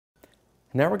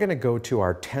Now we're going to go to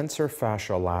our tensor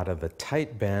fascia lata, the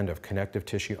tight band of connective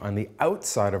tissue on the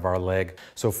outside of our leg.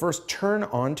 So first turn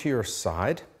onto your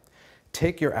side,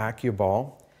 take your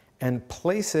Acuball and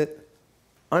place it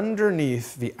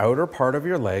underneath the outer part of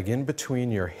your leg, in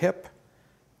between your hip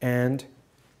and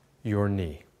your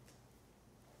knee.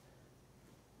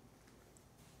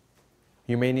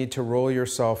 You may need to roll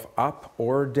yourself up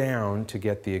or down to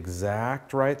get the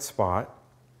exact right spot,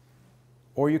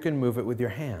 or you can move it with your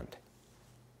hand.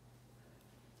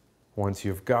 Once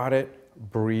you've got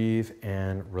it, breathe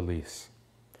and release.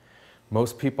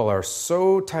 Most people are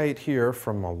so tight here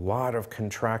from a lot of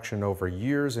contraction over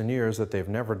years and years that they've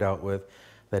never dealt with,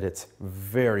 that it's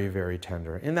very, very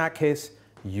tender. In that case,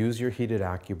 use your heated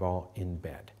Acuball in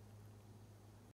bed.